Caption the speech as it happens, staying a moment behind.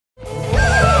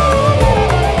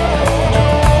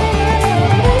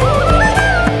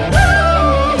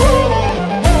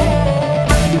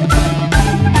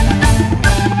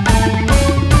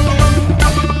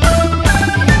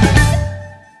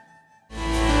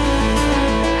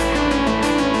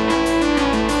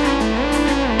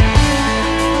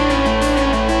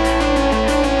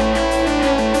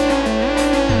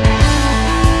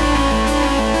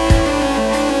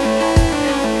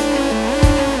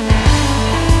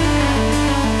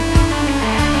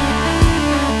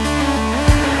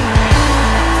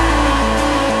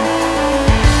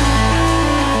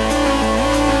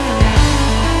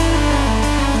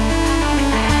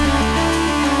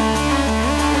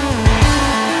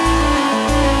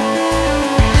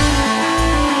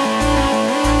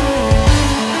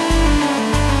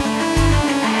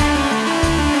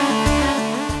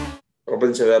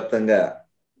ప్రపంచవ్యాప్తంగా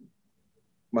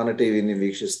మన టీవీని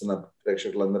వీక్షిస్తున్న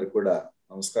ప్రేక్షకులందరికీ కూడా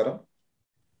నమస్కారం.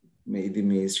 ఇది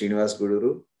మీ శ్రీనివాస్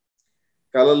గుడూరు.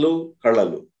 కళలు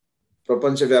కళలు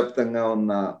ప్రపంచవ్యాప్తంగా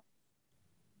ఉన్న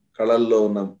కళల్లో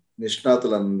ఉన్న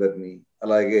నిష్ణాతులందరినీ,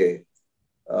 అలాగే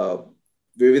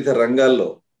వివిధ రంగాల్లో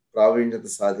ప్రావీణ్యత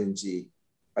సాధించి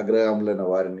అగ్రగాములైన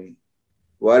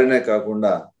వారినే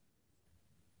కాకుండా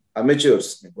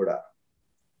అమెచ్యూర్స్ని కూడా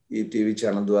ఈ టీవీ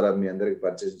ఛానల్ ద్వారా మీ అందరికి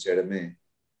పరిచయం చేయడమే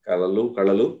కళలు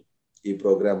కళలు ఈ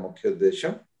ప్రోగ్రాం ముఖ్య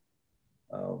ఉద్దేశం.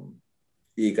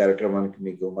 ఈ కార్యక్రమానికి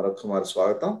మీకు మరొకమారు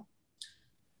స్వాగతం.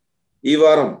 ఈ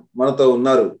వారం మనతో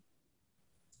ఉన్నారు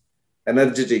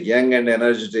young and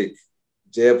energetic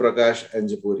Jayaprakash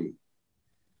ఎంజపూరి.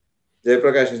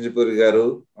 Jayaprakash ఎంజపూరి గారు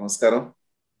నమస్కారం,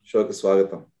 షోకి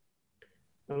స్వాగతం.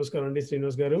 నమస్కారం అండి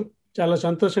శ్రీనివాస్ గారు, చాలా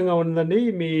సంతోషంగా ఉందండి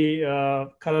మీ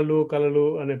కళలు కళలు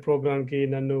అనే ప్రోగ్రాంకి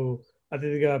నన్ను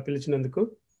అతిథిగా పిలిచినందుకు.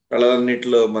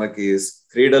 కళలన్నింటిలో మనకి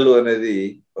క్రీడలు అనేది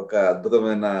ఒక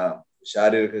అద్భుతమైన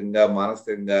శారీరకంగా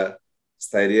మానసికంగా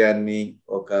స్థైర్యాన్ని,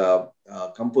 ఒక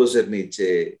కంపోజర్ని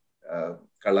ఇచ్చే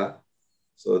కళ.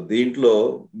 సో దీంట్లో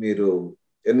మీరు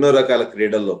ఎన్నో రకాల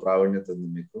క్రీడల్లో ప్రావీణ్యత ఉంది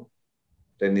మీకు.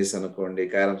 టెన్నిస్ అనుకోండి,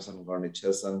 క్యారమ్స్ అనుకోండి,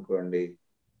 చెస్ అనుకోండి.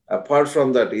 అపార్ట్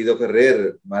ఫ్రమ్ దట్ ఇది ఒక రేర్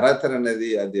మారథాన్ అనేది,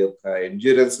 అది ఒక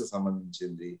ఎండ్యూరెన్స్ కి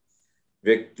సంబంధించింది.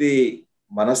 వ్యక్తి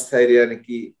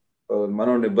మనస్థైర్యానికి,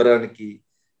 మనోనిబ్బరానికి,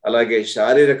 అలాగే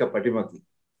శారీరక పటిమకి,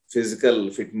 ఫిజికల్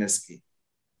ఫిట్నెస్ కి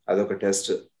అదొక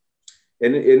టెస్ట్.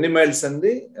 ఎన్ని మైల్స్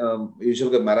అండి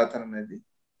యూజువల్ గా మారథాన్ అనేది?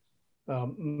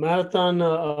 మారథాన్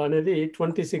అనేది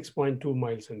 26.2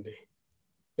 మైల్స్ అండి.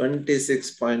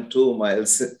 26.2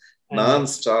 మైల్స్ నాన్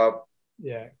స్టాప్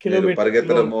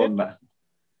పరిగెత్తడము.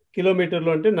 కిలోమీటర్లు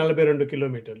అంటే 42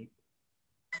 కిలోమీటర్లు.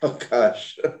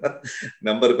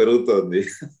 నంబర్ పెరుగుతోంది.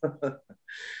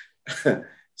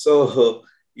 సో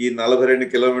ఈ 42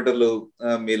 కిలోమీటర్లు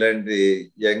మీలాంటి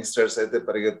యంగ్స్టర్స్ అయితే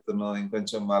పరిగెత్తును,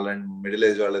 ఇంకొంచెం మాలాంటి మిడిల్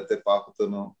ఏజ్ వాళ్ళైతే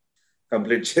పాకుతును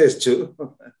కంప్లీట్ చేయొచ్చు.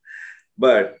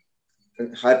 But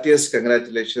heartiest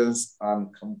congratulations on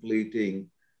completing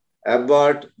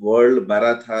Abbott world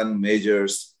marathon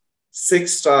majors 6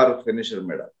 star finisher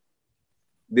medal.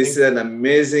 This is an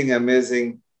amazing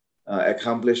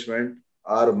accomplishment.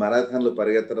 6 మారథాన్లు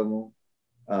పరిగెత్తడము,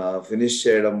 finish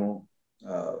చేయడము,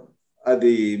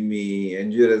 అది మీ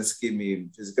ఎండ్యూరెన్స్ కి, మీ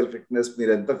ఫిజికల్ ఫిట్నెస్,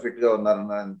 మీరు ఎంత ఫిట్ గా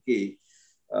ఉన్నారనడానికి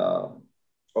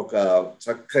ఒక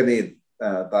చక్కని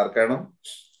తార్కాణం.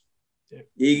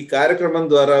 ఈ కార్యక్రమం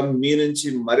ద్వారా మీ నుంచి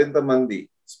మరింత మంది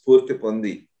స్ఫూర్తి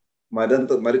పొంది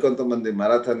మరికొంతమంది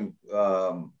మారథాన్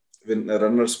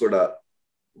రన్నర్స్ కూడా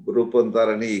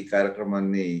రూపొందుతారని ఈ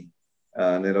కార్యక్రమాన్ని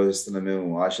నిర్వహిస్తున్న మేము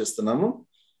ఆశిస్తున్నాము.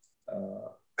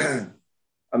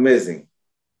 Amazing.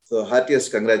 So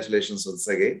heartiest congratulations once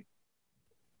again.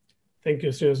 Thank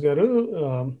you Srinivas గారు.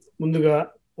 ముందుగా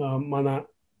మన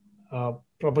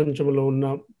ప్రపంచంలో ఉన్న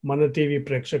మన టీవీ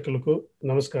ప్రేక్షకులకు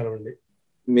నమస్కారం అండి.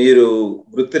 మీరు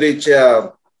వృత్తిరీత్యా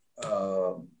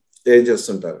ఏం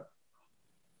చేస్తుంటారు?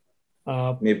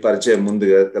 మీ పరిచయం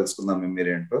ముందుగా తెలుసుకుందాం,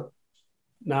 మీరేంటో.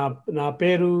 నా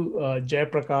పేరు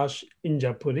జయప్రకాష్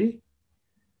ఎంజపూరి.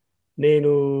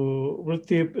 నేను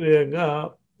వృత్తిగా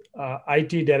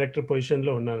ఐటీ డైరెక్టర్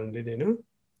పొజిషన్లో ఉన్నానండి. నేను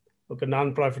ఒక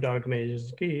నాన్ ప్రాఫిట్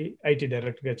ఆర్గనైజేషన్కి ఐటీ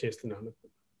డైరెక్టర్గా చేస్తున్నాను.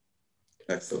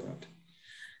 ఎక్సలెంట్.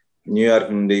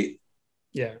 న్యూయార్క్ నుండి,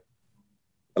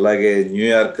 అలాగే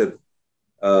New York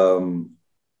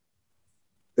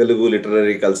Telugu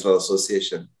literary cultural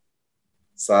association,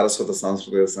 సారస్వత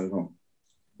సాంస్కృతిక సంఘం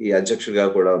ఈ అధ్యక్షుడిగా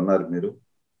కూడా ఉన్నారు మీరు.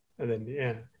 అదండి.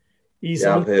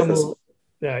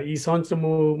 ఈ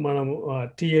సంవత్సరము మనము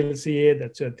TLCA,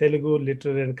 that's Telugu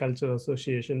literary and cultural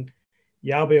association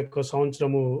 51వ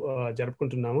సంవత్సరము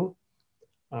జరుపుకుంటున్నాము.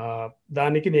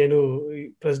 దానికి నేను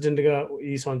ప్రెసిడెంట్ గా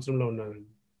ఈ సంవత్సరంలో ఉన్నాను.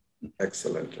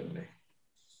 ఎక్సలెంట్ అండి.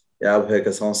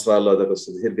 51 సంవత్సరాల్లో అదొక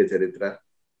సుదీర్ఘ చరిత్ర.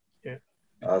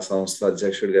 ఆ సంస్థ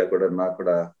అధ్యక్షుడిగా కూడా నాకు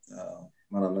కూడా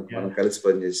మనం కలిసి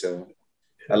పనిచేసాము.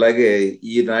 అలాగే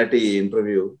ఈనాటి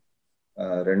ఇంటర్వ్యూ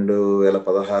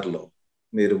 2016లో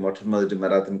మీరు మొట్టమొదటి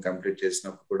మారథాన్ కంప్లీట్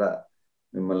చేసినప్పుడు కూడా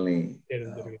మిమ్మల్ని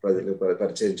ప్రజలకు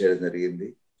పరిచయం చేయడం జరిగింది.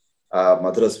 ఆ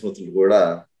మధుర స్మృతులు కూడా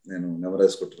నేను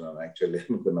నెమరేసుకుంటున్నాను యాక్చువల్లీ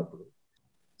అనుకున్నప్పుడు.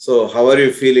 So how are you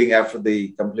feeling after the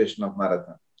completion of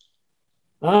marathon?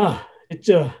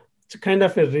 It's kind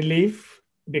of a relief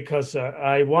because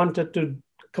I wanted to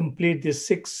complete the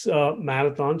 6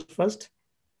 marathons first,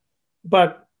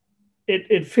 but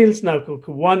it feels now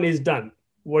one is done.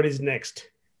 What is next?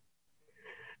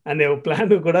 అనే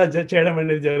plan కూడా చేయడం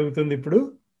అనేది జరుగుతుంది ఇప్పుడు.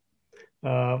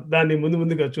 దాన్ని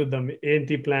ముందుగా చూద్దాం,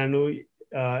 ఏంటి ప్లాను,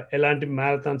 ఎలాంటి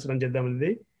మ్యారథాన్స్ రన్ చేద్దాం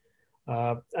అనేది.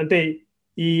 అంటే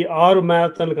ఈ 6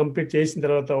 మ్యారథాన్లు కంప్లీట్ చేసిన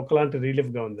తర్వాత ఒకలాంటి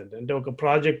రిలీఫ్‌గా ఉందండి. అంటే ఒక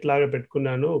ప్రాజెక్ట్ లాగా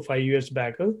పెట్టుకున్నాను 5 ఇయర్స్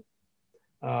బ్యాక్.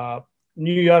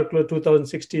 న్యూయార్క్‌లో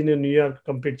 2016 న్యూయార్క్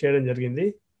కంప్లీట్ చేయడం జరిగింది.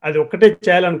 అది ఒక్కటే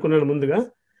చేయాలనుకున్నాను ముందుగా.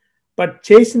 బట్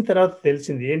చేసిన తర్వాత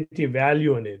తెలిసింది ఏంటి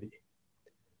వాల్యూ అనేది.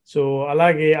 సో,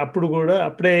 అలాగే అప్పుడు గూడా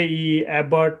అప్పుడే ఈ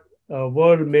అబాట్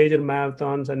వరల్డ్ మేజర్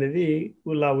మ్యారథాన్స్ అనేది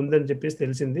ఇలా ఉందని చెప్పేసి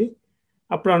తెలిసింది.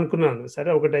 అప్పుడు అనుకున్నాను. సరే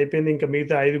ఒకటి అయిపోయింది. ఇంకా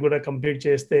మిగతా 5 కూడా కంప్లీట్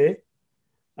చేస్తే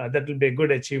that will be a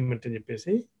good achievement అని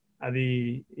చెప్పేసి అది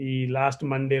ఈ లాస్ట్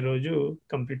మండే రోజు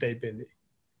కంప్లీట్ అయిపోయింది.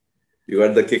 You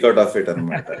are the kick out of it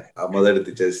అన్నమాట. ఆ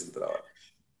మొదటిది చేసిన తర్వాత.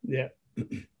 యాహ్!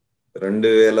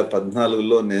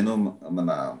 2014లో నేను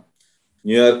మన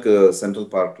న్యూయార్క్ సెంట్రల్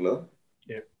పార్క్‌లో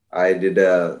yeah! I did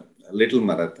a little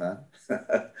marathon.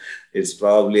 It's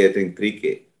probably I think 3K.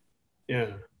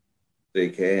 Yeah!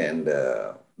 3K and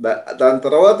దాని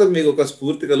తర్వాత మీకు ఒక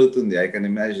స్ఫూర్తి కలుగుతుంది. I can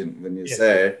imagine when you yes.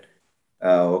 Said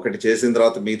ఒకటి చేసిన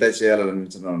తర్వాత మిగతా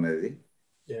చేయాలనిపించడం అనేది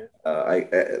yeah!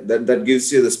 That gives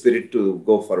you the spirit to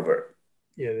go forward.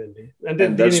 లేదండి. అంటే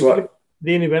అండ్ దట్స్ వాట్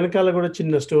దీని వెనకాల కూడా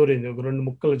చిన్న స్టోరీ ఉంది. ఒక 2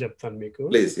 ముక్కలు చెప్తాను మీకు.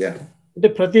 Please yeah. అంటే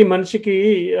ప్రతి మనిషికి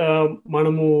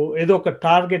మనము ఏదో ఒక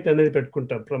టార్గెట్ అనేది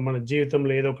పెట్టుకుంటాం. మన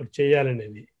జీవితంలో ఏదో ఒకటి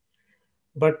చేయాలనేది.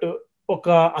 బట్ ఒక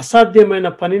అసాధ్యమైన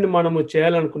పనిని మనము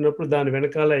చేయాలనుకున్నప్పుడు దాని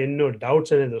వెనకాల ఎన్నో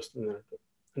డౌట్స్ అనేది వస్తుందన్నట్టు.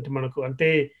 అంటే మనకు అంటే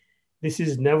this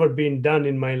is never been done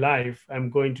in my life. I'm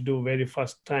going to do very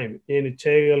first time. నేను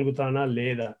చేయగలుగుతానా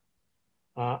లేదా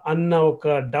అన్న ఒక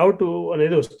డౌట్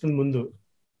అనేది వస్తుంది ముందు.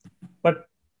 బట్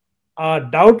ఆ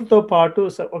డౌట్‌తో పాటు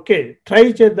ఓకే. ట్రై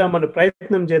చేద్దామని,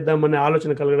 ప్రయత్నం చేద్దామనే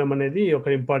ఆలోచన కలగడం అనేది ఒక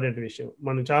ఇంపార్టెంట్ విషయం.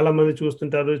 మనం చాలామంది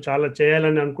చూస్తుంటారు. చాలా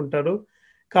చేయాలని అనుకుంటారు.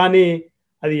 కానీ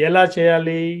అది ఎలా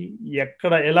చేయాలి?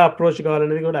 ఎలా అప్రోచ్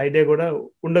కావాలనేది కూడా ఐడియా కూడా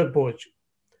ఉండకపోవచ్చు.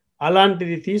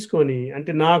 అలాంటిది తీసుకొని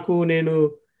అంటే నేను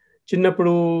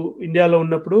చిన్నప్పుడు ఇండియాలో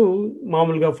ఉన్నప్పుడు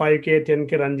మామూలుగా 5K,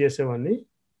 10K రన్ చేసేవాడిని.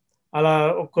 అలా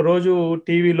ఒక్కరోజు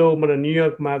టీవీలో మన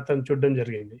న్యూయార్క్ మ్యారథాన్ చూడడం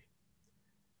జరిగింది.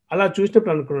 అలా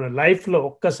చూసినప్పుడు అనుకున్నాను లైఫ్‌లో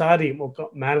ఒక్కసారి ఒక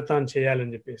మ్యారథాన్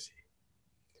చేయాలని చెప్పేసి.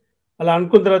 అలా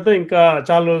అనుకున్న తర్వాత ఇంకా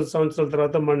చాలా సంవత్సరాల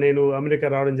తర్వాత నేను అమెరికా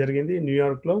రావడం జరిగింది.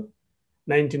 న్యూయార్క్‌లో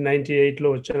 1998లో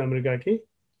వచ్చాను అమెరికాకి.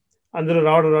 అందులో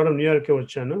రావడం న్యూయార్క్‌కే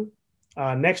వచ్చాను.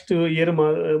 నెక్స్ట్ ఇయర్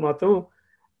మాత్రం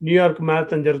న్యూయార్క్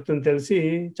మ్యారథాన్ జరుగుతుందని తెలిసి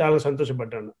చాలా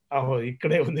సంతోషపడ్డాను. ఓహో!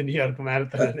 ఇక్కడే ఉంది న్యూయార్క్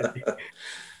మ్యారథాన్ అనేది.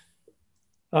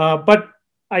 But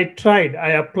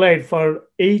I applied for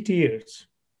 8 years.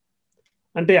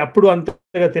 అంటే అప్పుడు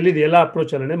అంతగా తెలీదు ఎలా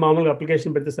అప్రోచ్ అవ్వాలని. మామూలుగా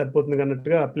అప్లికేషన్ పెడితే సరిపోతుంది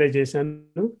అన్నట్టుగా అప్లై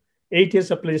చేశాను. 8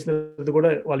 ఇయర్స్ అప్లై చేసిన తర్వాత కూడా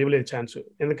వాళ్ళు ఇవ్వలేదు ఛాన్స్.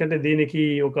 ఎందుకంటే దీనికి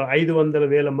ఒక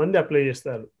 500,000 మంది అప్లై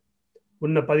చేస్తారు.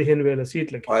 ఉన్న 15,000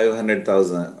 సీట్లకి.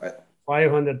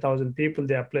 500,000 people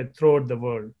they apply throughout the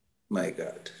world. My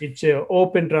God. It's a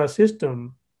open draw system,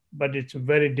 but it's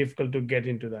very difficult to get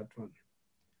into that one.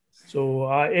 So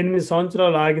 8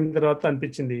 సంవత్సరాలు ఆగిన తర్వాత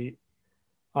అనిపించింది.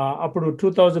 అప్పుడు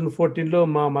 2014లో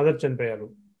మా మదర్ చనిపోయారు.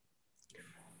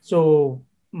 సో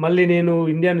మళ్ళీ నేను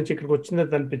ఇండియా నుంచి ఇక్కడికి వచ్చిన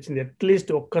తర్వాత అనిపించింది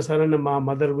అట్లీస్ట్ ఒక్కసారైనా మా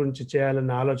మదర్ గురించి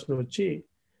చేయాలన్న ఆలోచన వచ్చి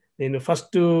నేను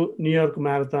ఫస్ట్ న్యూయార్క్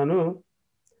మ్యారథాన్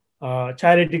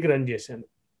చారిటీకి రన్ చేశాను.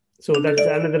 So that's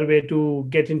another way to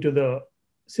get in to the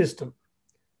system.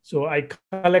 So I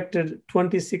collected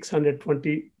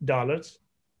 $2,620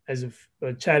 as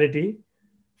charity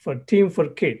for team for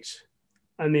kids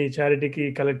అని చారిటీకి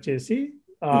కలెక్ట్ చేసి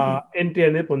ఎంట్రీ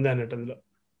అనేది పొందానట అందులో.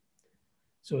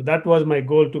 So that was my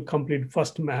goal to complete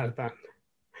first marathon.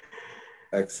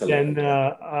 Excellent. And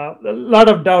a lot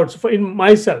of doubts in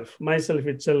myself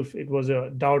itself. It was a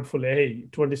doubtful. Hey,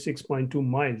 26.2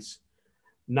 miles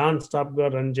non-stop ga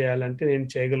run cheyalante nenu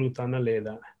cheyagalugutana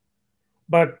leda.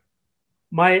 But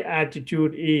my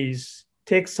attitude is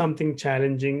take something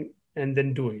challenging and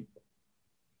then do it.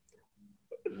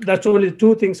 That's only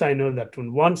 2 things I know that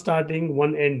one starting,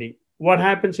 one ending. What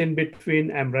happens in between,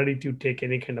 I'm ready to take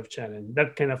any kind of challenge. That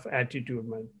kind of attitude,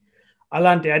 man.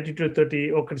 అలాంటి attitude తోటి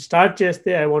ఒకటి start చేస్తే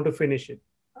I want to finish it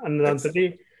అన్న దాంతో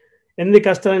ఎన్ని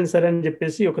కష్టాలైనా సరే అని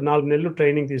చెప్పేసి ఒక 4 నెలలు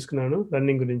ట్రైనింగ్ తీసుకున్నాను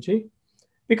రన్నింగ్ గురించి.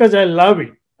 Because I love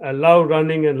it. I love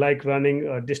running and like running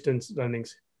distance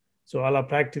runnings. So అలా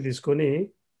ప్రాక్టీస్ తీసుకొని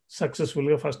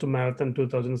సక్సెస్ఫుల్గా ఫస్ట్ మ్యారథాన్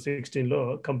 2016లో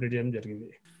కంప్లీట్ చేయడం జరిగింది.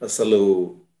 అసలు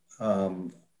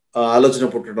ఆలోచన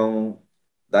పుట్టడం,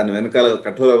 దాని వెనకాల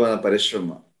కఠోరమైన పరిశ్రమ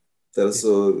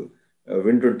తెలుసు.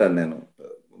 వింటుంటాను నేను.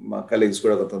 మా కలీగ్స్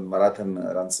కూడా కొంత మరాథన్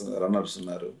రన్నర్స్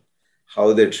ఉన్నారు. How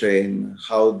they train,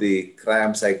 how the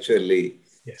cramps actually,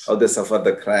 how they suffer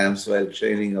the cramps while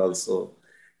training also.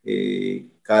 ఈ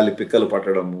కాలి పిక్కలు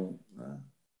పట్టడము,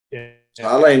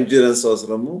 చాలా ఎండ్యూరెన్స్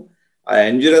అవసరము. ఆ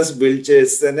ఎండ్యూరెన్స్ బిల్డ్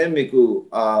చేస్తేనే మీకు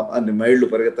అన్ని మైళ్ళు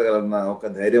పరిగెత్తగలన్న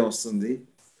ఒక ధైర్యం వస్తుంది.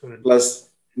 ప్లస్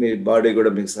మీ బాడీ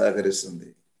కూడా మీకు సహకరిస్తుంది.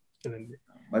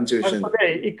 మంచి విషయం.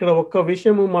 ఇక్కడ ఒక్క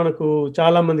విషయము మనకు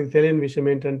చాలా మందికి తెలియని విషయం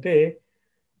ఏంటంటే,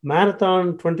 మ్యారథాన్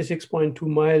 26.2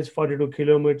 miles 42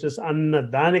 kilometers అన్న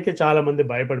దానికే చాలా మంది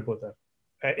భయపడిపోతారు.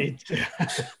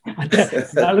 అంటే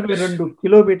 42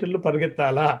 కిలోమీటర్లు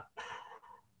పరిగెత్తాలా,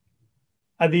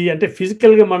 అది అంటే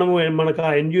ఫిజికల్ గా మనకు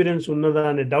ఆ ఎండ్యూరెన్స్ ఉన్నదా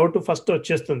అనే డౌట్ ఫస్ట్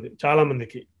వచ్చేస్తుంది చాలా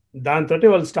మందికి. దాంతో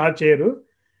వాళ్ళు స్టార్ట్ చేయరు.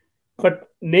 బట్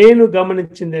నేను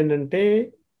గమనించింది ఏంటంటే,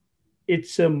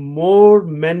 it's more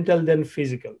mental then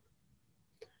physical.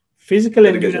 Physical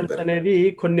endurance అనేది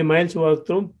కొన్ని మైల్స్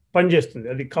వరకు పనిచేస్తుంది,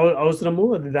 అది అవసరము,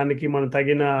 అది దానికి మనం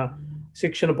తగిన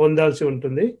శిక్షణ పొందాల్సి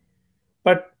ఉంటుంది.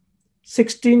 But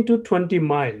 16 to 20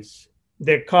 miles,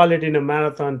 they call it in a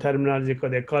marathon terminology,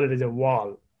 they call it as a wall.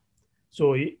 So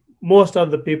most of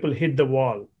the people hit the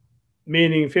wall,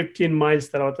 meaning 15 miles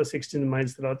tarvata, 16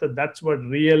 miles tarvata, that's what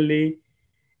really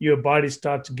your body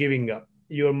starts giving up.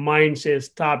 Your mind says,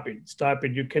 stop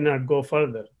it, you cannot go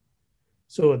further.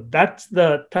 So that's the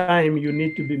time you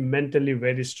need to be mentally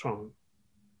very strong.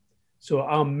 So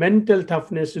our mental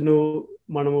toughness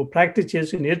మనము practice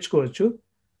చేసి నేర్చుకోవచ్చు.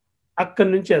 అక్కడ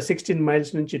నుంచి ఆ 16 miles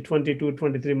నుంచి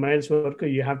 22-23 miles వరకు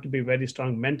you have to be very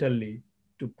strong mentally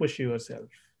to push yourself.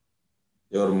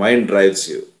 Your mind drives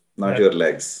you, not your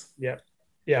legs.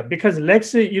 Yeah, because legs,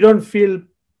 you don't feel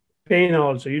pain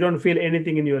also, you don't feel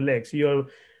anything in your legs, you're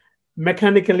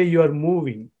mechanically you are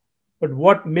moving, but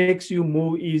what makes you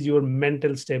move is your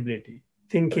mental stability,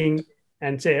 thinking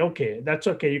and say, okay, that's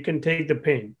okay, you can take the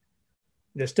pain,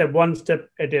 the one step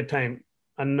at a time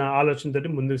అన్న ఆలోచనతో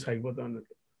ముందుకు సాగిపోతా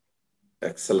ఉన్నట్టు.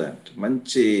 Excellent.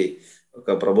 మంచి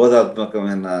ఒక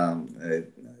ప్రబోధాత్మకమైన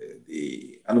ఈ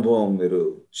అనుభవం మీరు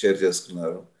share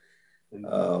చేసుకున్నారు.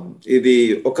 ఇది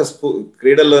ఒక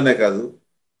క్రీడల్లోనే కాదు,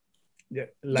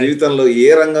 జీవితంలో ఏ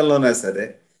రంగంలోనే సరే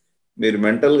మీరు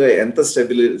మెంటల్ గా ఎంత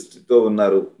స్టెబిలిటీతో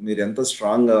ఉన్నారు, మీరు ఎంత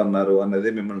స్ట్రాంగ్ గా ఉన్నారు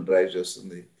అన్నది మిమ్మల్ని డ్రైవ్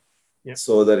చేస్తుంది.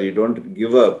 So that you don't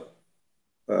give up.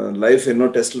 Life ఎన్నో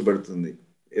టెస్టులు పెడుతుంది.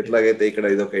 ఎట్లాగైతే ఇక్కడ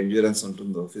ఇది ఒక ఎండ్యూరెన్స్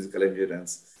ఉంటుందో, ఫిజికల్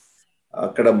ఎండ్యూరెన్స్,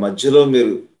 అక్కడ మధ్యలో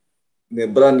మీరు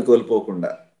నిబ్రాన్ని కోల్పోకుండా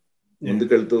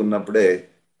ముందుకెళ్తూ ఉన్నప్పుడే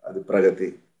అది ప్రగతి.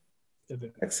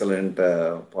 ఎక్సలెంట్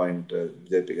పాయింట్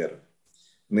జేపీ గారు.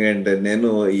 ఎందుకంటే నేను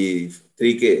ఈ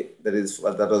 3K,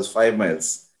 that was 5 miles.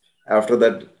 After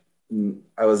that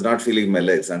I was not feeling my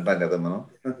legs అంటాం కదా మనం.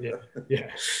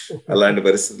 అలాంటి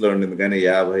పరిస్థితిలో ఉండింది. కానీ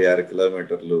 56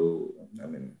 కిలోమీటర్లు,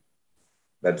 I mean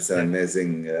that's an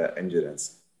amazing endurance.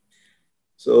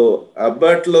 So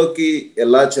అబ్బాట్లోకి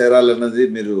ఎలా చేరాలన్నది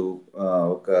మీరు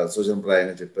ఒక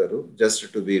సూచనప్రాయంగా చెప్పారు. Just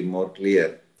to be more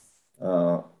clear,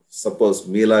 suppose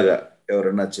మీలాగా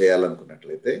ఎవరైనా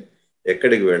చేయాలనుకున్నట్లయితే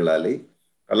ఎక్కడికి వెళ్ళాలి?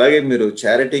 అలాగే మీరు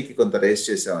చారిటీకి కొంత race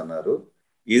చేసామన్నారు.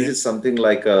 Is it something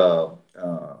like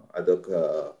అదొక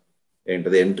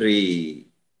ఏంటది ఎంట్రీ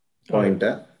పాయింట్?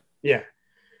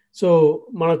 సో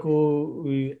మనకు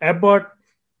అబాట్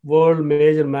వరల్డ్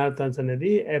మేజర్ మ్యారథాన్స్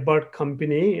అనేది అబాట్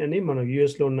కంపెనీ అని, మన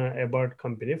యుఎస్ లో ఉన్న Abbott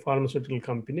company, pharmaceutical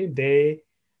company, they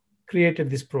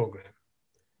created this programme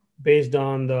based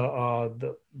on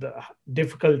the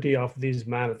difficulty of these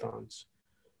marathons.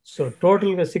 So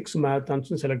total గా 6 marathons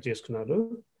select చేసుకున్నారు.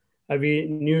 అవి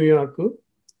న్యూయార్క్,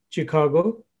 చికాగో,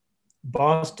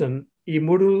 బాస్టన్, ఈ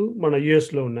 3 మన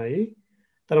యుఎస్ లో ఉన్నాయి.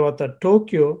 తర్వాత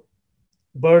Tokyo,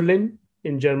 Berlin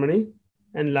in Germany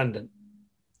and London.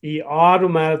 ఈ 6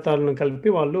 మ్యారథాన్లను కలిపి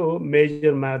వాళ్ళు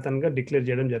మేజర్ మ్యారథాన్ గా డిక్లేర్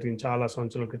చేయడం జరిగింది చాలా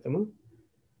సంవత్సరాల క్రితము.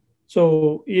 సో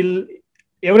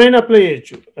ఎవరైనా అప్లై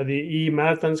చేయొచ్చు, అది ఈ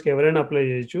మ్యారథాన్స్కి ఎవరైనా అప్లై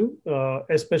చేయొచ్చు.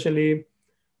 Especially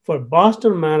for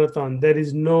Boston marathon there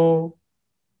is no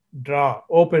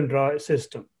open draw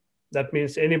system. That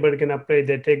means anybody can apply.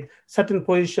 They take certain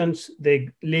positions, they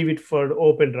leave it for the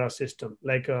open draw system.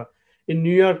 Like in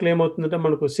New York, ఏమవుతుందంటే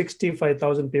మనకు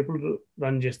 65,000 people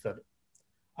run చేస్తారు.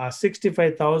 ఆ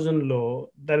 65,000లో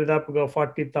దరిదాపుగా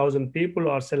 40,000 people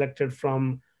are selected from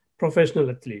professional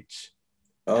athletes.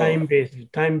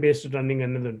 Time based running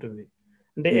అనేది ఉంటుంది.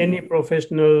 అంటే any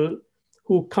professional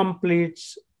who completes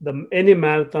any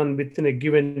marathon within a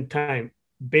given time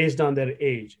based on their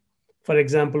age. For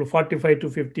example 45 to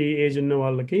 50 age ఉన్న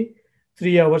వాళ్ళకి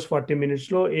 3 hours 40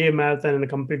 minutesలో ఏ మ్యారథాన్ అని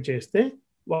complete చేస్తే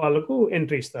వాళ్ళకు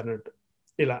ఎంట్రీ ఇస్తారన్నట్టు.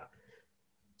 ఇలా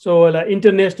so ఇలా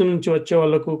ఇంటర్నేషనల్ నుంచి వచ్చే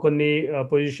వాళ్ళకు కొన్ని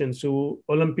పొజిషన్స్,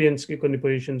 ఒలింపియన్స్కి కొన్ని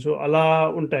పొజిషన్స్ అలా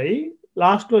ఉంటాయి.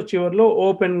 లాస్ట్లో చివరిలో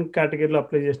ఓపెన్ కేటగిరీలో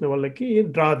అప్లై చేసిన వాళ్ళకి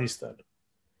డ్రా తీస్తారు.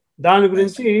 దాని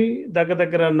గురించి దగ్గర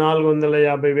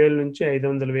 450,000 నుంచి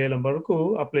 500,000 వరకు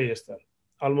అప్లై చేస్తారు.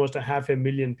 Almost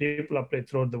 500,000 people apply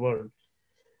throughout the world.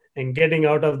 And getting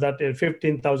out of that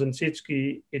 15,000 seats ki,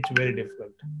 it's very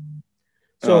difficult.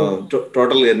 So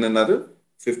total ennannaru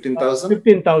 15,000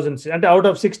 15,000 అంటే అవుట్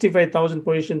ఆఫ్ 65,000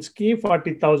 పొజిషన్స్ కి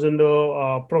 40,000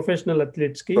 ప్రొఫెషనల్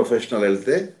అథ్లెట్స్ కి, ప్రొఫెషనల్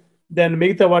వెళ్తే దెన్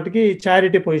మిగతా వాటికి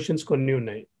చారిటీ పొజిషన్స్ కొన్ని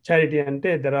ఉన్నాయి. చారిటీ అంటే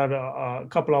there are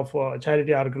couple of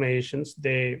charity organisations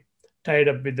they tied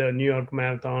up with the New York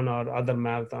Marathon or other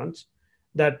marathons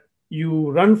that you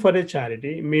run for a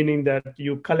charity, meaning that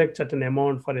you collect certain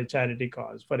amount for a charity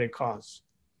cause, for a cause,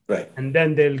 right. and then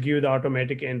they'll give the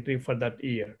automatic entry for that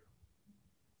year.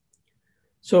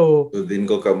 So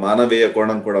దీనికి ఒక మానవీయ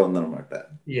కోణం కూడా ఉందన్నమాట.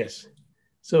 yes,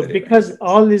 so Very because nice.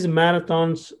 all these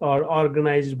marathons are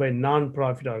organized by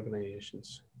non-profit organizations,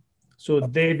 so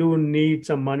they do need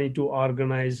some money to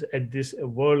organize at this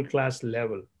world-class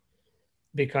level.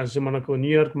 Because మనకు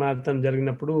New York marathon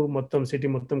జరిగినప్పుడు మొత్తం city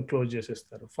మొత్తం క్లోజ్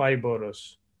చేసేస్తారు, 5 boroughs.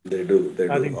 They do.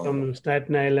 Starting from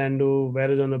Staton island,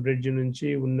 వెరజోనా bridge నుంచి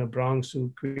ఉన్న Bronx,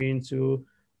 queens,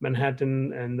 మెన్హాటన్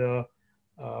and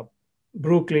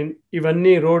Brooklyn,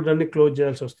 ఇవన్నీ road అన్ని close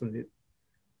చేయాల్సి వస్తుంది.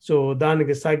 సో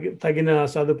దానికి తగిన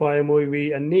సదుపాయము ఇవి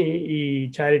అన్నీ ఈ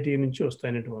చారిటీ నుంచి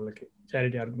వస్తాయన్నట్టు, వాళ్ళకి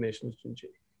చారిటీ ఆర్గనైజేషన్స్ నుంచి.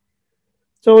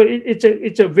 So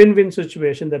it's a win-win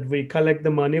situation that we collect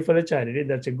the money for a charity.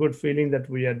 That's a good feeling that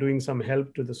we are doing some help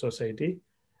to the society.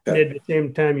 And at the same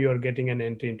time, you are getting an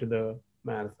entry into the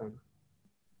marathon.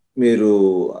 మీరు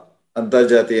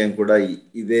అంతర్జాతీయం కూడా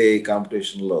ఇదే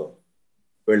competition లో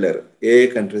వెళ్ళారు. ఏ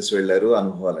countries వెళ్ళారు,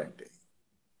 అనుభవాలు ఏంటి?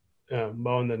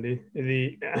 బాగుందండి. ఇది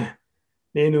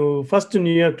నేను ఫస్ట్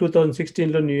న్యూయార్క్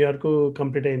 2016లో న్యూయార్క్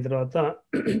కంప్లీట్ అయిన తర్వాత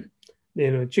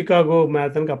నేను చికాగో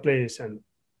మ్యారథాన్కి అప్లై చేశాను.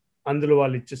 అందులో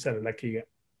వాళ్ళు ఇచ్చేసారు లక్కీగా.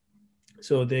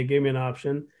 So they game N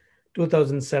option.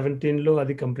 2017లో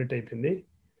అది కంప్లీట్ అయిపోయింది.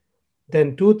 దెన్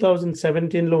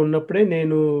 2017లో ఉన్నప్పుడే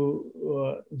నేను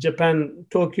జపాన్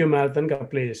టోక్యో మ్యారథాన్కి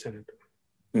అప్లై చేశాను.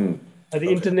 అది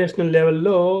ఇంటర్నేషనల్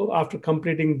లెవెల్లో after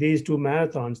completing these 2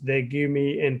 marathons they give me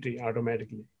entry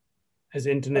automatically as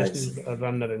international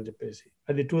runner అని చెప్పేసి.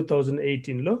 అది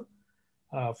 2018లో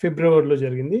ఫిబ్రవరిలో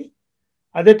జరిగింది.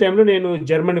 అదే టైంలో నేను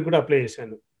జర్మనీ కూడా అప్లై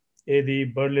చేశాను, ఏది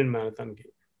Berlin మ్యారథాన్కి.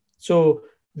 So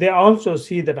they also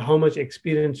see that how much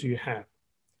experience you have,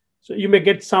 so you may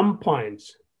get some points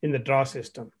in the draw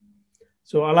system.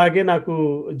 So అలాగే నాకు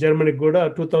జర్మనీకి కూడా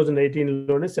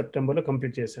 2018లోనే సెప్టెంబర్లో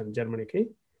కంప్లీట్ చేశాను జర్మనీకి.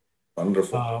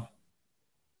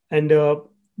 And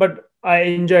but I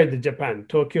enjoyed the Japan.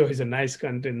 Tokyo is a nice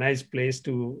country, nice place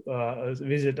to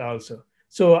visit also.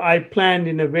 So I planned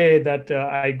in a way that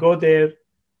I go there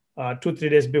 2-3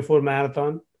 days before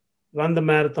marathon, run the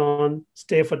marathon,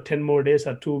 stay for 10 more days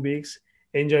or 2 weeks,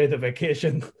 enjoy the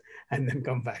vacation, and then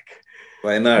come back.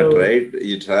 Why not, so, right?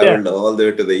 You traveled all the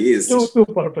way to the east. Two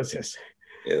purposes.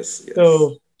 Yes. So,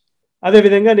 అదే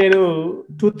విధంగా నేను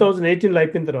 2018లో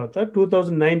అయిపోయిన తర్వాత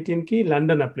 2019కి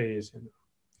London apply చేశాను.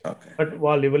 But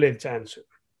వాళ్ళు ఇవ్వలేదు chance.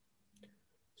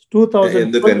 2000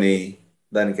 ఎందుకని?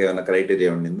 దానికి ఏమైనా క్రైటీరియా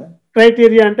ఉండిందా?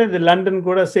 క్రైటీరియా అంటే అది లండన్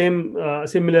కూడా సేమ్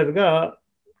సిమిలర్గా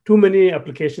too many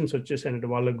applications వచ్చేసాయంట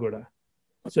వాళ్ళకి కూడా.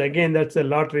 So again, that's a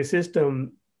lottery system.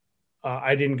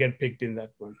 I didn't get picked in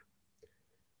that one.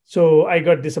 So I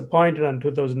got disappointed on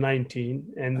 2019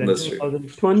 and then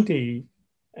 2020,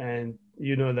 and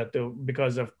you know that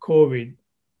because of COVID,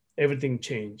 everything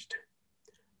changed.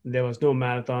 There was no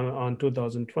marathon on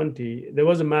 2020. There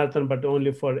was a marathon, but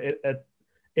only for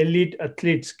elite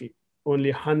athletes.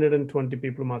 Only 120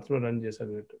 people మాత్రమే run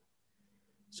చేశారు.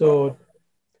 So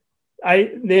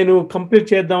నేను complete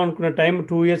చేద్దాం అనుకున్న time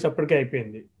 2 years అప్పటికే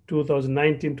అయిపోయింది.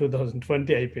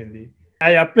 2019-2020 అయిపోయింది.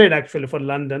 I applied actually for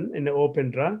London in an open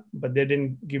draw, but they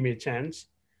didn't give me a chance.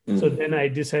 So then I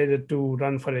decided to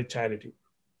run for a charity.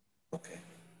 Okay.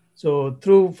 So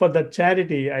for the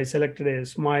charity, I selected a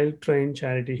Smile Train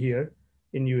charity here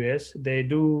in US. They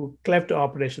do cleft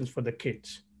operations for the kids.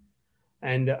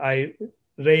 And I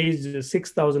raised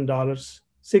 $6,000,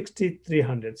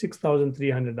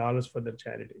 $6,300 for the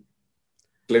charity.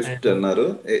 Cleft అన్నారు,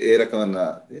 ఏ రకమైన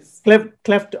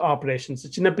cleft operations?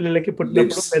 చిన్న పిల్లలకి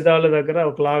పుట్టినప్పుడు పెదాల దగ్గర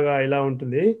ఒకలాగా ఇలా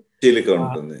ఉంటుంది,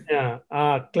 ఆ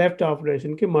క్లెఫ్ట్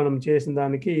ఆపరేషన్ కి మనం చేసిన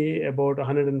దానికి అబౌట్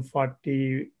 140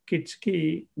 కిడ్స్ కి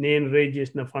నేను రేజ్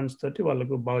చేసిన ఫండ్స్ తోటి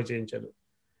వాళ్ళకు బాగా చేయించారు.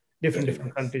 డిఫరెంట్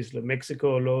కంట్రీస్ లో,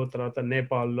 మెక్సికోలో, తర్వాత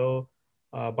నేపాల్లో,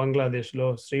 బంగ్లాదేశ్లో,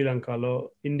 శ్రీలంకలో,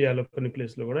 ఇండియాలో కొన్ని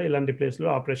ప్లేస్లో కూడా ఇలాంటి ప్లేస్లో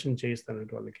ఆపరేషన్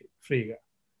చేయిస్తానంటే వాళ్ళకి ఫ్రీగా.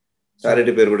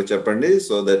 చారిటీ పేరు కూడా చెప్పండి,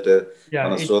 సో దట్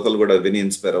మన శ్రోతలు కూడా విని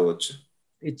ఇన్స్పైర్ అవ్వచ్చు.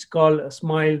 It's called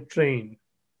Smile Train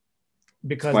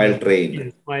because Smile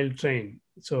Train.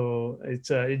 So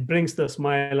it brings the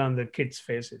smile on the kids'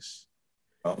 faces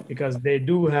because they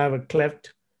do have a cleft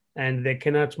and they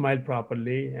cannot smile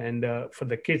properly. And for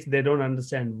the kids, they don't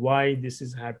understand why this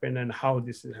has happened and how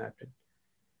this has happened.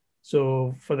 So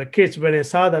for the kids, when I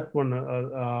saw that one,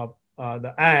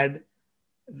 the ad,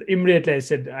 immediately I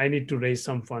said, I need to raise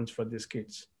some funds for these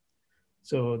kids.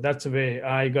 So that's the way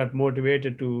I got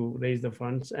motivated to raise the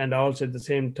funds, and also at the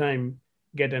same time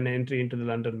get an entry into the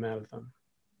London Marathon.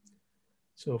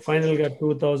 So finally got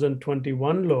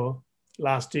 2021 low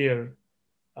last year,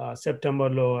 September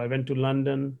low. I went to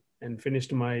London and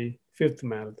finished my 5th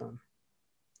marathon.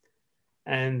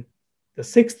 And the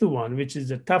 6th one, which is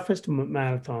the toughest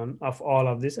marathon of all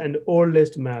of this and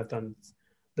oldest marathon,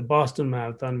 the Boston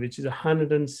Marathon, which is a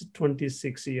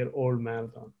 126-year-old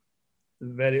marathon,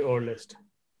 very oldest.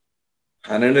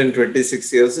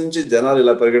 126 years నుంచి జనాలు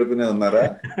ఇలా పరిగెడుతూనే ఉన్నారా?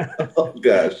 Oh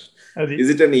gosh. Is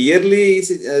it an yearly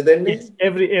then? Yes,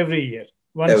 every year.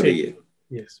 Every year.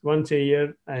 Yes, once a year.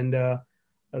 And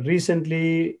recently,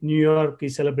 New York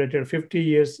is celebrated 50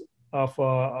 years of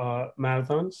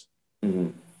marathons. Mm-hmm.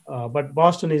 But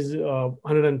Boston is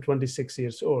 126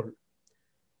 years old.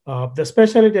 The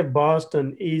specialty of Boston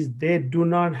is they do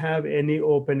not have any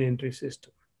open entry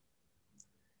system.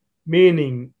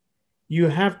 Meaning, you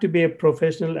have to be a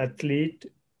professional athlete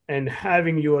and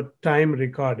having your time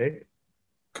recorded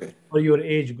for your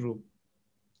age group.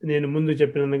 నేను ముందు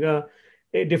చెప్పినగా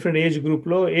different age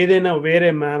గ్రూప్లో ఏదైనా వేరే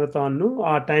మ్యారథాన్ను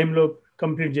ఆ టైంలో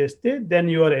complete చేస్తే then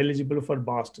you are eligible for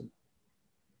Boston.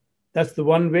 That's the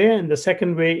one way. And the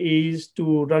second way is to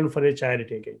run for a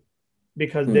charity again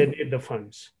because they need the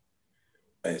funds.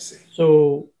 I see. So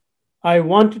I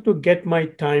wanted to get my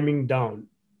timing down,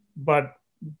 but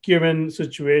given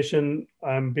situation,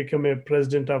 I'm become a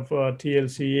president of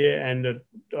TLCA and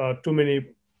too many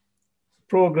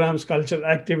programs, cultural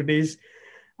activities.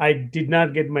 I did not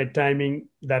get my timing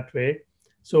that way.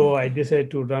 So I decided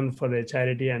to run for a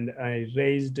charity and I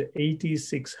raised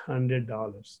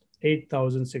 $8,600.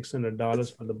 $8,600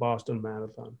 for the Boston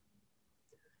Marathon.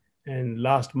 And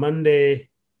last Monday,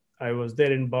 I was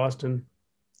there in Boston,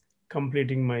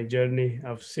 completing my journey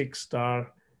of 6-star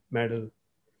medal.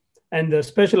 And the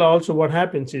special also what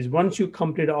happens is once you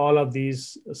complete all of these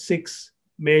 6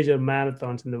 major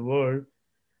marathons in the world,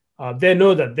 they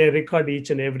know that they record each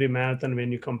and every marathon when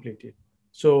you complete it.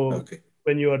 So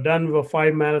when you are done with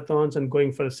 5 marathons and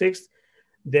going for a 6th,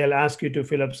 they'll ask you to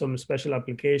fill up some special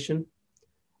application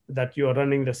that you are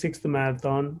running the 6th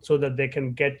marathon so that they can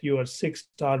get your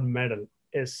 6-star medal,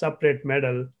 a separate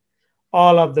medal,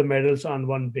 all of the medals on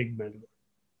one big medal.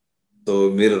 So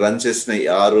మీరు run చేసిన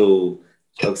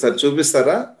 6 ఒకసారి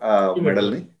చూపిస్తారా ఆ medal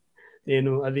ని?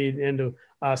 నేను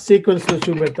ఆ sequence లో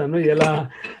చూపెడతాను ఎలా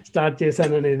స్టార్ట్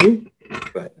చేశాను అనేది.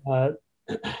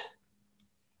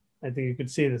 I think you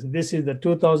could see this. This is the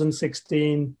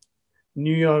 2016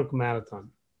 New York Marathon.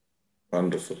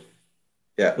 Wonderful.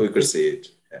 Yeah, we could see it.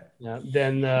 Yeah.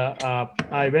 Then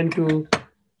I went to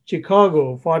Chicago,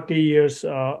 40 years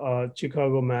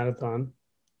Chicago Marathon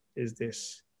is this.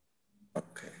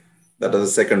 Okay. That was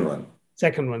the second one.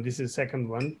 Second one. This is second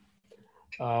one.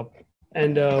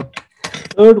 And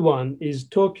third one is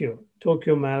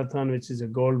Tokyo Marathon, which is a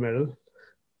gold medal.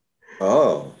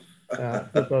 Oh.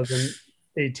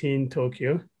 2018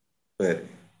 Tokyo. Very.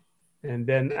 And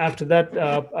then after that,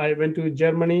 I went to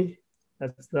Germany.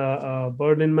 That's the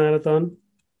Berlin Marathon.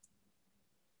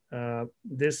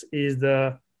 This is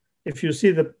if you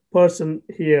see the person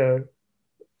here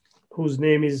whose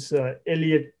name is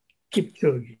Eliud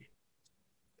Kipchoge.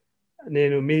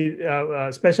 నేను మీ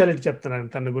speciality చెప్తున్నాను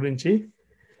తన గురించి.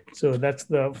 So that's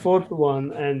the 4th one,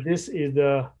 and this is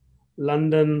the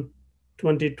London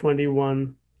 2021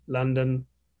 London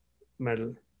medal.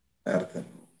 Marathon.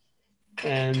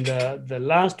 And the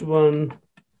last one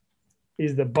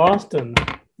is the Boston,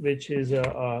 which is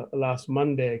last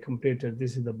Monday I completed.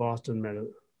 This is the Boston medal,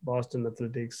 Boston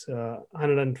Athletics,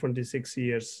 126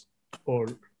 years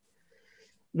old.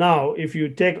 Now, if you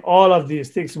take all of these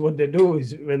 6, what they do is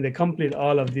when they complete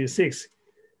all of these 6,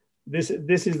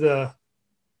 this is the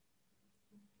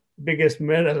biggest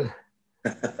medal.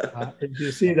 If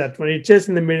you see that when it's just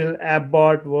in the middle,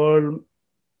 Abbott World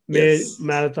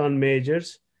Marathon Majors,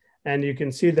 and you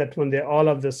can see that when all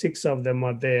of the 6 of them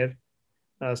are there,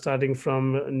 starting from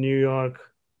New York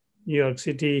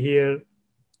City here,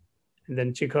 and then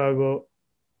Chicago,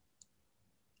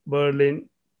 Berlin,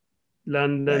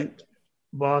 London,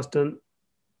 Boston,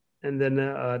 and then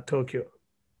Tokyo.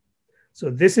 So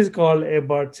this is called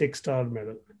Abbott 6-star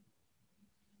medal.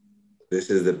 This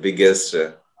is the biggest.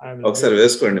 ఒకసారి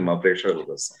వేసుకోండి మా ప్రేక్షకుల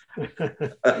కోసం.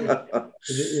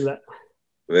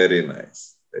 Very nice,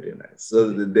 very nice. So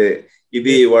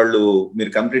ఇది వాళ్ళు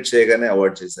మీరు complete చేయగానే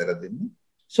award చేశారా దీన్ని?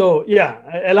 సో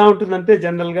ఎలా ఉంటుందంటే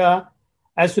జనరల్ గా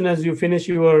as soon as you finish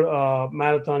your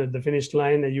marathon at the finish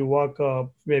line, you walk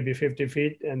maybe 50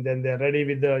 feet, and then they're ready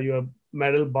with your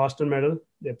medal, Boston medal.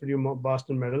 They put you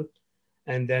Boston medal,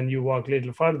 And then you walk a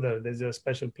little further, there's a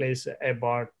special place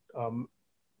about,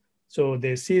 so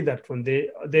they see that when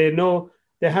they know,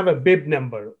 they have a bib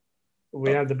number.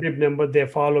 We have the bib number, they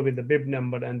follow with the bib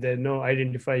number, and they know,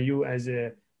 identify you as a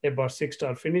about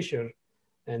 6-star finisher,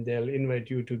 and they'll invite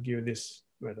you to give this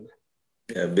medal.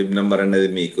 Bib number అనేది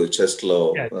మీకు chest లో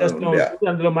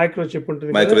అందులో microchip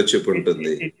ఉంటుంది, microchip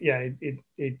ఉంటుంది.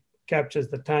 It captures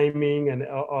the timing and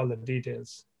all the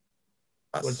details.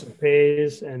 What's the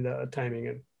pace and the timing.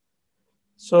 And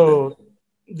so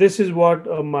this is what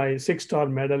my 6-star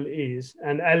medal is,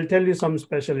 and I'll tell you some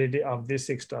specialty of this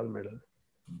 6-star medal.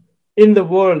 In the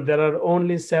world, there are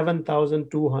only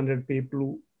 7,200 people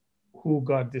who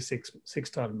got this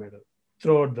 6-star medal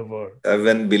throughout the world.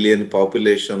 7 billion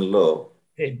population lo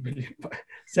 8 billion,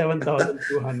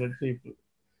 7,200 people.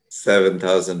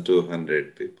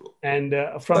 7,200 people. And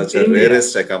from That's India, a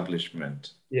rarest accomplishment.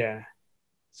 Yeah.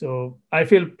 So I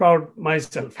feel proud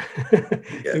myself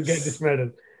Yes. to get this medal.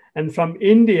 And from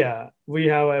India, we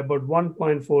have about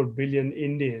 1.4 billion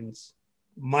Indians.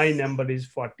 My number is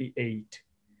 48.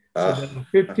 So there are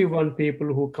 51 people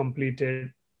who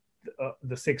completed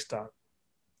the 6-star.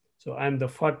 So I'm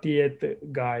the 40th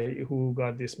guy who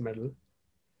got this medal.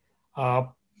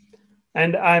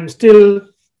 And I'm still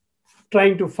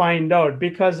trying to find out,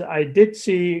 because I did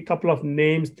see a couple of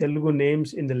names, Telugu names,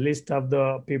 in the list of the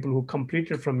people who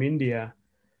completed from India.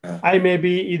 I may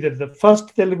be either the first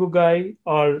Telugu guy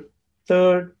or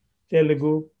third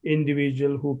Telugu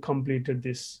individual who completed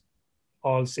this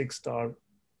all 6-star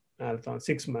marathon,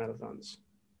 6 marathons.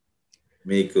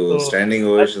 Meeku standing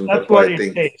ovation. That's what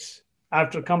it takes.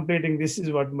 After completing, this is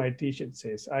what my t-shirt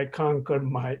says: I conquered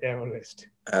my Everest.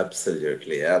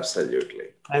 Absolutely, absolutely.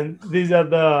 And these are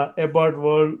the about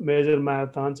world major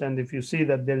marathons. And if you see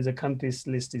that there is a countries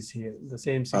list is here, the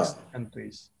same 6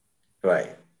 countries.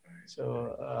 Right. So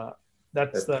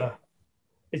that's the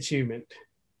achievement.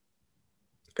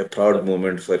 A proud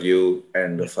moment for you,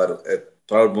 and for a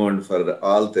proud moment for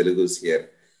all Telugus here.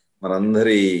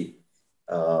 Manandari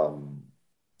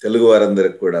Telugu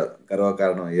వారందరికి కూడా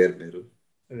గర్వకారణం అయ్యారు మీరు.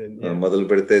 మొదలు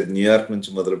పెడితే New York నుంచి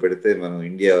మొదలు పెడితే మనం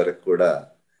ఇండియా వరకు కూడా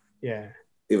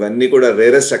ఇవన్నీ కూడా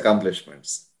రేరెస్ట్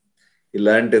అకాంప్లిష్మెంట్స్.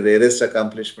 ఇలాంటి రేరెస్ట్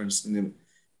అకాంప్లిష్మెంట్స్ ని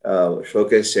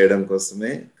షోకేస్ చేయడం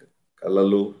కోసమే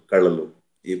కళలు కళలు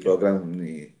ఈ ప్రోగ్రామ్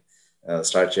ని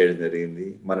స్టార్ట్ చేయడం జరిగింది.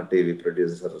 మన టీవీ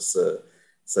ప్రొడ్యూసర్స్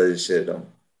సజెస్ట్ చేయడం,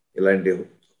 ఇలాంటి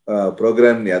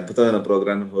ప్రోగ్రామ్ ని, అద్భుతమైన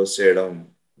ప్రోగ్రామ్ హోస్ట్ చేయడం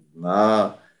నా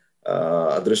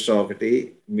అదృష్టం ఒకటి.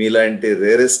 మీలాంటి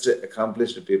రేరెస్ట్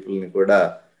అకాంప్లిష్డ్ పీపుల్ ని కూడా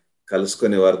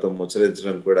కలుసుకొని వారితో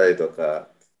ముచ్చరించడం కూడా ఇది ఒక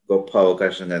గొప్ప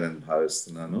అవకాశంగా నేను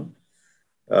భావిస్తున్నాను.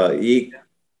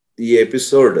 ఈ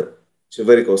ఎపిసోడ్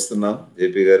చివరికి వస్తున్నాం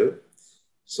జేపీ గారు.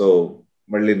 సో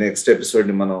మళ్ళీ నెక్స్ట్ ఎపిసోడ్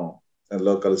ని మనం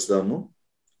లో కలుస్తాము.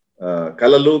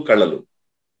 కళలు కళలు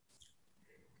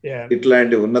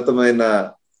ఇట్లాంటి ఉన్నతమైన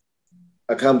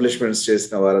అకాంప్లిష్మెంట్స్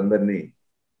చేసిన వారందరినీ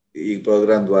ఈ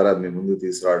ప్రోగ్రాం ద్వారా మీ ముందు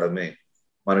తీసుకురావడమే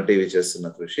మన టీవీ చేస్తున్న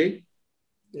కృషి.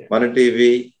 మన టీవీ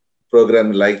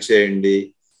ప్రోగ్రామ్ లైక్ చేయండి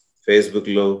ఫేస్బుక్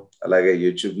లో, అలాగే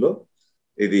యూట్యూబ్ లో.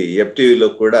 ఇది ఎఫ్టీవీలో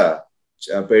కూడా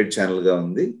పెయిడ్ ఛానల్ గా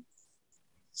ఉంది.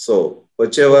 సో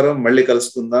వచ్చే వారం మళ్ళీ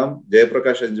కలుసుకుందాం.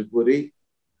 జయప్రకాష్ ఎంజపూరి.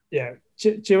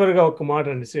 చివరిగా ఒక మాట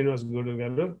అండి శ్రీనివాస్ గూడూరు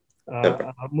గారు,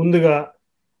 ముందుగా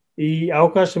ఈ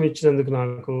అవకాశం ఇచ్చినందుకు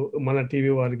నాకు మన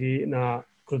టీవీ వారికి నా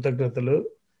కృతజ్ఞతలు.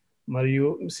 మరియు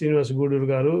శ్రీనివాస్ గూడూరు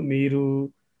గారు, మీరు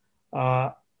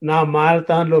నా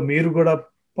మారథాన్లో మీరు కూడా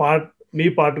మీ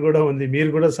పార్ట్ కూడా ఉంది. మీరు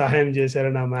కూడా సహాయం చేశారు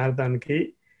నా మారథాన్కి.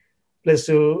 ప్లస్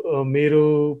మీరు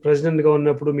ప్రెసిడెంట్గా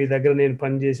ఉన్నప్పుడు మీ దగ్గర నేను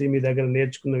పనిచేసి మీ దగ్గర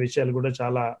నేర్చుకున్న విషయాలు కూడా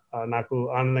చాలా నాకు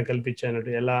ఆనందం కల్పించాను.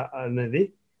 ఎలా అనేది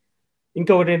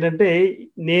ఇంకొకటి ఏంటంటే,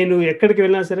 నేను ఎక్కడికి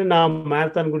వెళ్ళినా సరే నా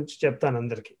మారథాన్ గురించి చెప్తాను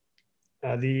అందరికీ.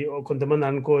 అది కొంతమంది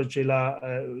అనుకోవచ్చు ఇలా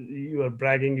you are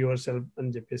bragging your self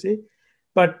అని చెప్పేసి,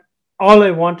 but all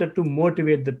I wanted to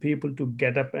motivate the people to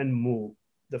get up and move.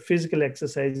 The physical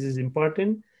exercise is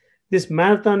important. This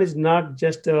marathon is not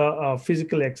just a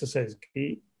physical exercise.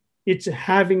 It's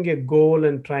having a goal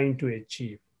and trying to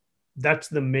achieve. That's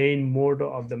the main motto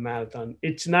of the marathon.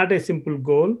 It's not a simple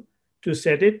goal to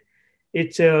set it.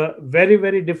 It's a very,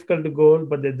 very difficult goal,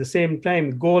 but at the same time,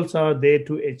 goals are there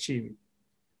to achieve.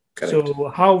 Correct. So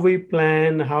how we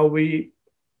plan, how we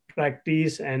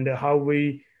practice, and how we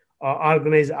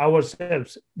organize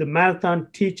ourselves, the marathon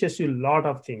teaches you a lot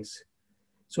of things.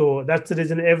 So that's the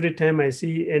reason every time I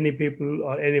see any people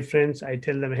or any friends, I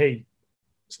tell them, hey,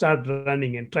 start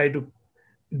running and try to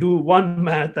do one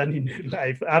marathon in your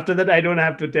life. After that, I don't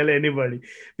have to tell anybody,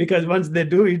 because once they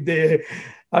do it, they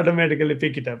automatically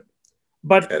pick it up.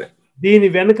 But దీని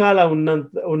వెనకాల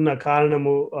ఉన్న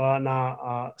కారణము నా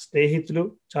స్నేహితులు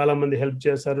చాలా మంది help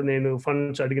చేశారు నేను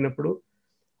ఫండ్స్ అడిగినప్పుడు.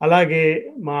 అలాగే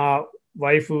మా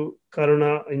వైఫ్ కరుణ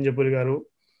ఇంజపురి గారు,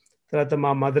 తర్వాత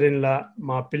మా మదర్ ఇన్ లా,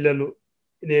 మా పిల్లలు.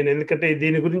 నేను ఎందుకంటే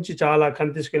దీని గురించి చాలా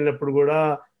తీసుకెళ్ళినప్పుడు కూడా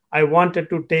I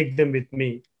wanted to take them with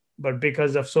me, but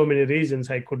because of so many reasons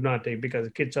I could not take, because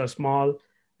kids are small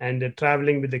and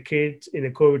traveling with the kids in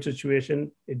a COVID situation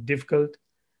is difficult.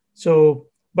 So,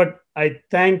 but I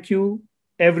thank you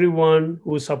everyone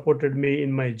who supported me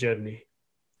in my journey.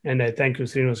 And I thank you,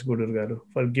 Srinivas Guduru garu,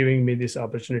 for giving me this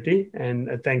opportunity. And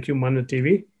I thank you, Mana TV,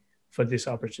 for this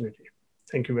opportunity.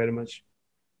 Thank you very much.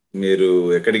 మీరు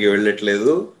ఎక్కడికి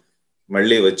వెళ్ళట్లేదు,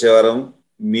 మళ్ళీ వచ్చే వారం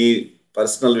మీ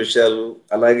personal విషయాలు,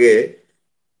 అలాగే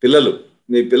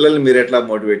మీ పిల్లల్ని మీరు ఎట్లా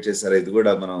మోటివేట్ చేశారో ఇది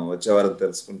కూడా మనం వచ్చే వారం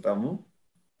తెలుసుకుంటాము.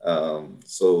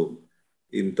 సో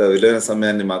ఇంత విలువైన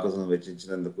సమయాన్ని మా కోసం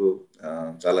వెచ్చించినందుకు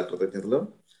చాలా కృతజ్ఞతలు.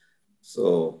 సో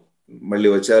మళ్ళీ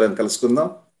వచ్చే వారం కలుసుకుందాం.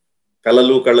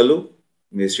 కలలు కళలు,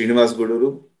 మీ Srinivas Gudur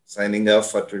signing off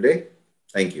for today.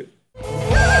 Thank you.